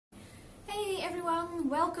everyone,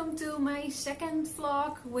 welcome to my second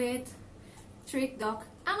vlog with trick dog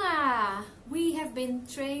Anna. We have been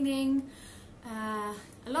training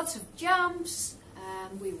lots of jumps.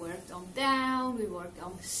 We worked on down, we worked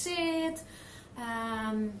on sit.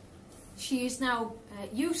 She is now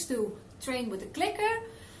used to train with a clicker,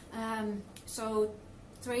 so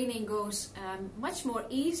training goes much more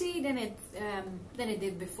easy than it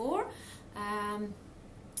did before.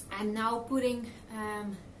 I'm now putting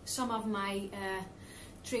some of my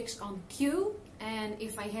tricks on cue, and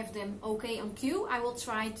if I have them okay on cue, I will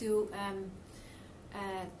try to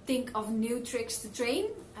think of new tricks to train.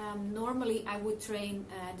 Normally I would train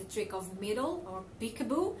the trick of middle or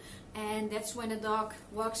peekaboo, and that's when a dog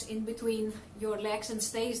walks in between your legs and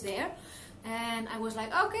stays there. And I was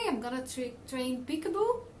like, okay, I'm gonna train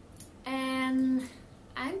peekaboo, and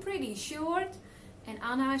I'm pretty short and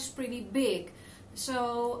Anna is pretty big.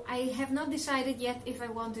 So I have not decided yet if I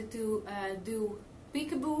wanted to do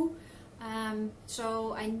peekaboo.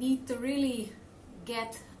 So I need to really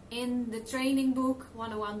get in the training book,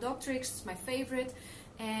 101 Dog Tricks, it's my favorite,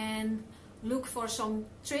 and look for some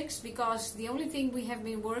tricks, because the only thing we have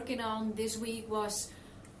been working on this week was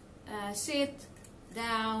sit,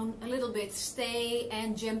 down, a little bit stay,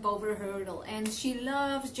 and jump over a hurdle. And she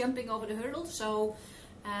loves jumping over the hurdle, so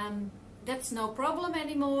that's no problem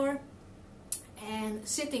anymore. And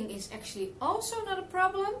sitting is actually also not a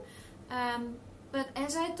problem, but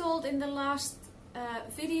as I told in the last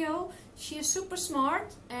video, she is super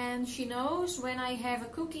smart and she knows when I have a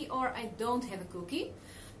cookie or I don't have a cookie.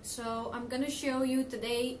 So I'm gonna show you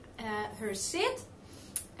today her sit,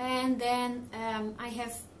 and then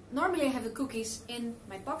normally I have the cookies in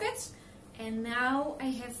my pockets, and now I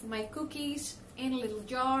have my cookies in a little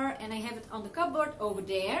jar and I have it on the cupboard over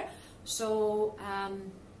there. So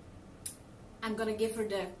I'm gonna give her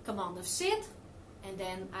the command of sit, and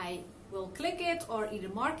then I will click it or either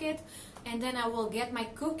mark it, and then I will get my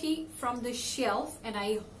cookie from the shelf, and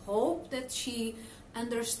I hope that she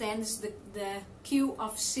understands the cue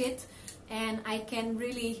of sit and I can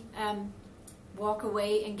really walk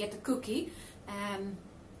away and get the cookie.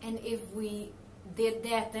 And if we did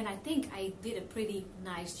that, then I think I did a pretty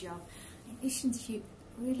nice job. And isn't she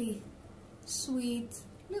really sweet?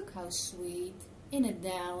 Look how sweet. In and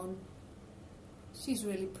down. She's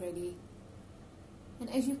really pretty. And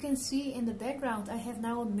as you can see in the background, I have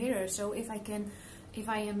now a mirror, so if I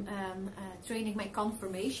am training my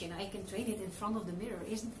conformation, I can train it in front of the mirror.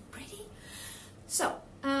 Isn't it pretty? So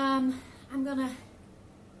I'm gonna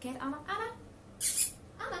get Anna.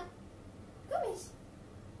 Anna, come eens.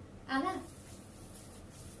 Anna,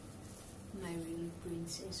 my really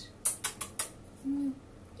princess.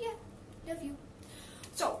 Yeah, love you.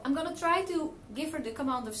 So I'm gonna try to give her the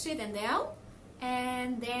command of sit and down,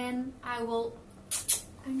 and then I will,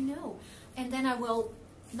 and then I will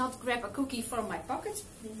not grab a cookie from my pockets.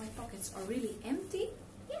 My pockets are really empty.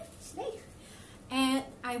 Yeah, it's there. And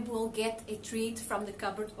I will get a treat from the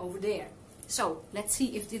cupboard over there. So let's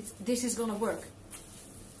see if this is gonna work.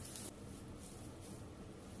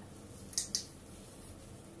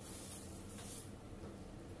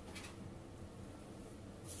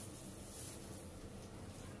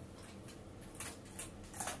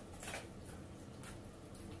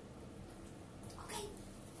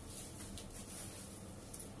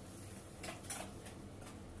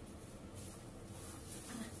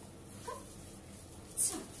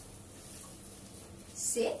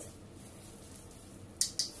 Sit.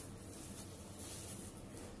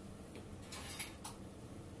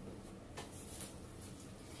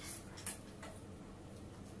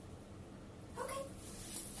 Okay.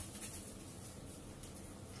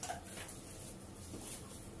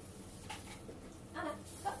 Anna,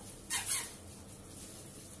 go.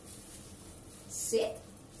 Sit.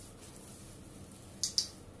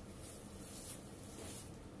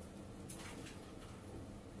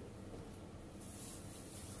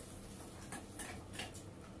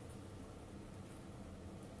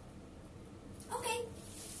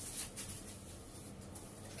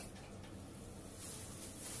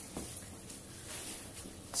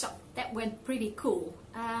 So that went pretty cool.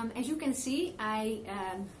 As you can see, I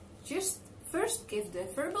just first give the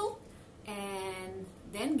verbal and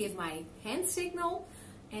then give my hand signal,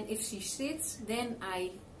 and if she sits, then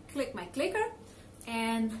I click my clicker,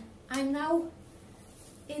 and I'm now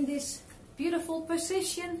in this beautiful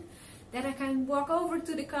position that I can walk over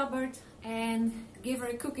to the cupboard and give her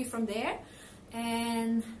a cookie from there.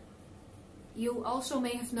 And you also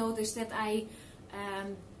may have noticed that I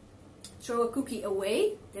throw a cookie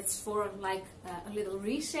away. That's for like a little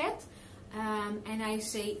reset, and I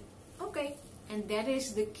say okay, and that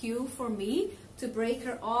is the cue for me to break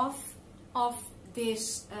her off of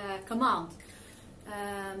this command.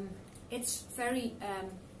 It's very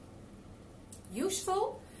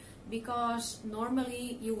useful, because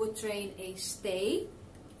normally you would train a stay,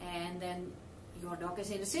 and then your dog is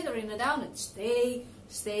in a sit or in a down, and stay,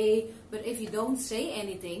 stay. But if you don't say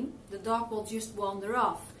anything, the dog will just wander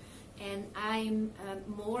off. And I'm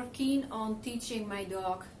more keen on teaching my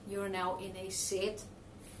dog, you're now in a sit,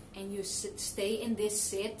 and you stay in this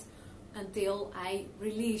sit until I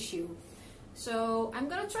release you. So I'm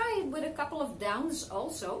gonna try it with a couple of downs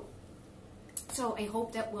also. So I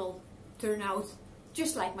hope that will turn out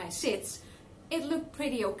just like my sits. It looked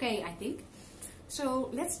pretty okay, I think. So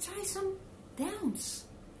let's try some downs.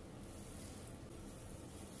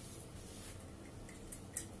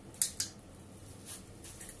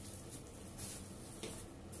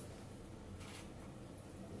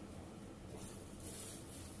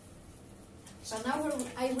 So now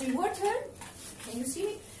I reward her. Can you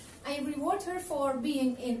see? I reward her for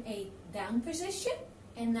being in a down position.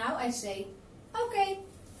 And now I say, okay,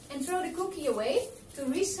 and throw the cookie away to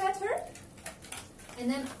reset her. And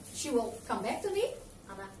then she will come back to me.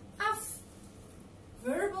 Anna, af.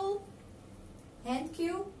 Verbal. Hand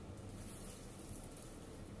cue.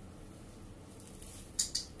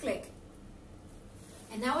 Click.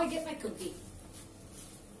 And now I get my cookie.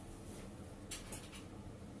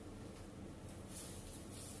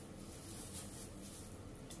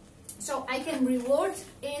 So I can reward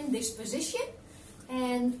in this position,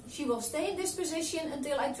 and she will stay in this position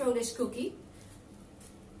until I throw this cookie.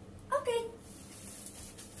 Okay.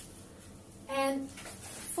 And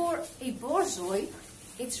for a Borzoi,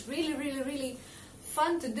 it's really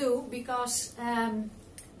fun to do, because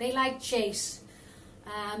they like chase.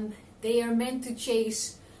 They are meant to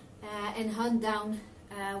chase and hunt down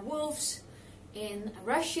wolves in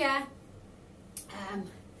Russia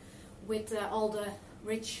with all the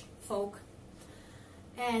rich folk,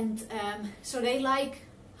 and so they like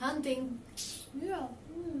hunting. Yeah.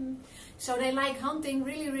 So they like hunting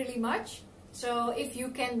really much. So if you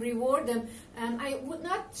can reward them, I would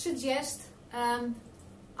not suggest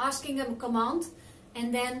asking them a command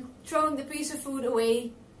and then throwing the piece of food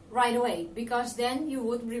away right away, because then you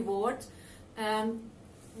would reward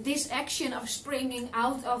this action of springing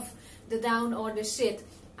out of the down or the sit.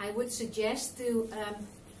 I would suggest to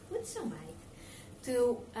put some mic.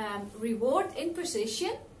 To reward in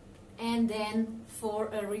position, and then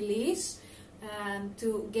for a release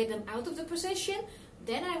to get them out of the position,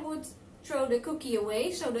 then I would throw the cookie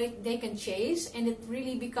away so they can chase, and it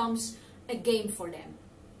really becomes a game for them.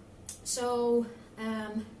 So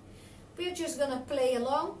we're just gonna play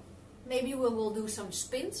along. Maybe we will do some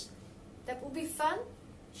spins. That will be fun.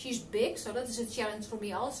 She's big, so that is a challenge for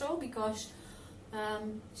me also, because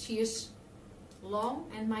she is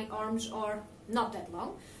long and my arms are not that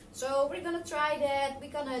long. So we're gonna try that.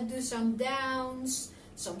 We're gonna do some downs,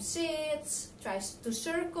 some sits, try to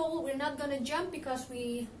circle. We're not gonna jump because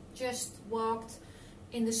we just walked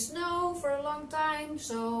in the snow for a long time.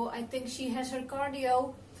 So I think she has her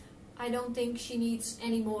cardio. I don't think she needs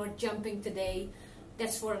any more jumping today.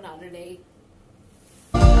 That's for another day.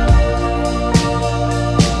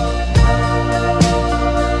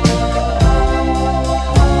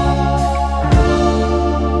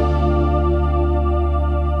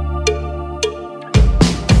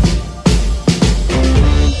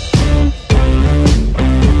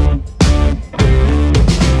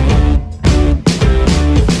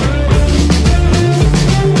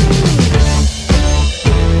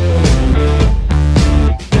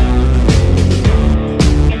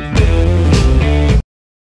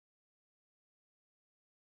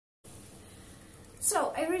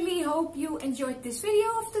 So I really hope you enjoyed this video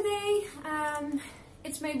of today.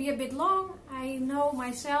 It's maybe a bit long. I know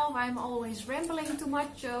myself, I'm always rambling too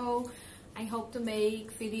much, so I hope to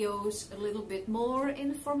make videos a little bit more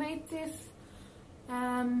informative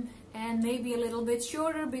and maybe a little bit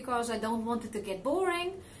shorter, because I don't want it to get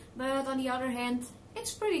boring. But on the other hand,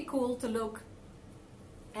 it's pretty cool to look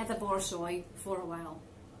at a Borzoi for a while.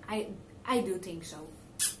 I do think so.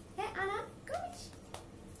 Yeah, Anna, come eens.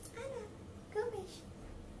 Anna, come eens.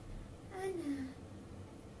 Anna.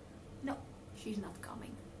 No, she's not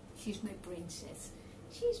coming. She's my princess.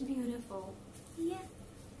 She's beautiful. Yeah.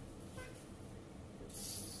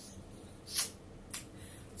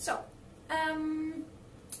 So,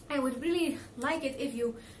 I would really like it if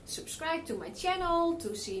you subscribe to my channel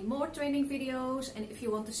to see more training videos, and if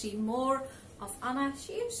you want to see more of Anna.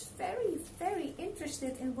 She is very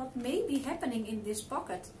interested in what may be happening in this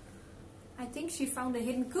pocket. I think she found a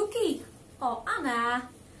hidden cookie. Oh, Anna!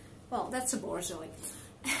 Well, that's a Borzoi.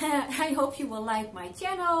 I hope you will like my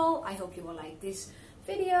channel. I hope you will like this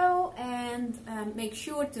video, and make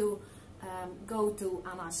sure to go to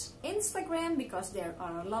Anna's Instagram, because there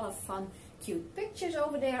are a lot of fun, cute pictures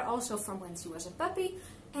over there, also from when she was a puppy.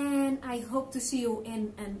 And I hope to see you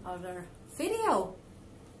in another video.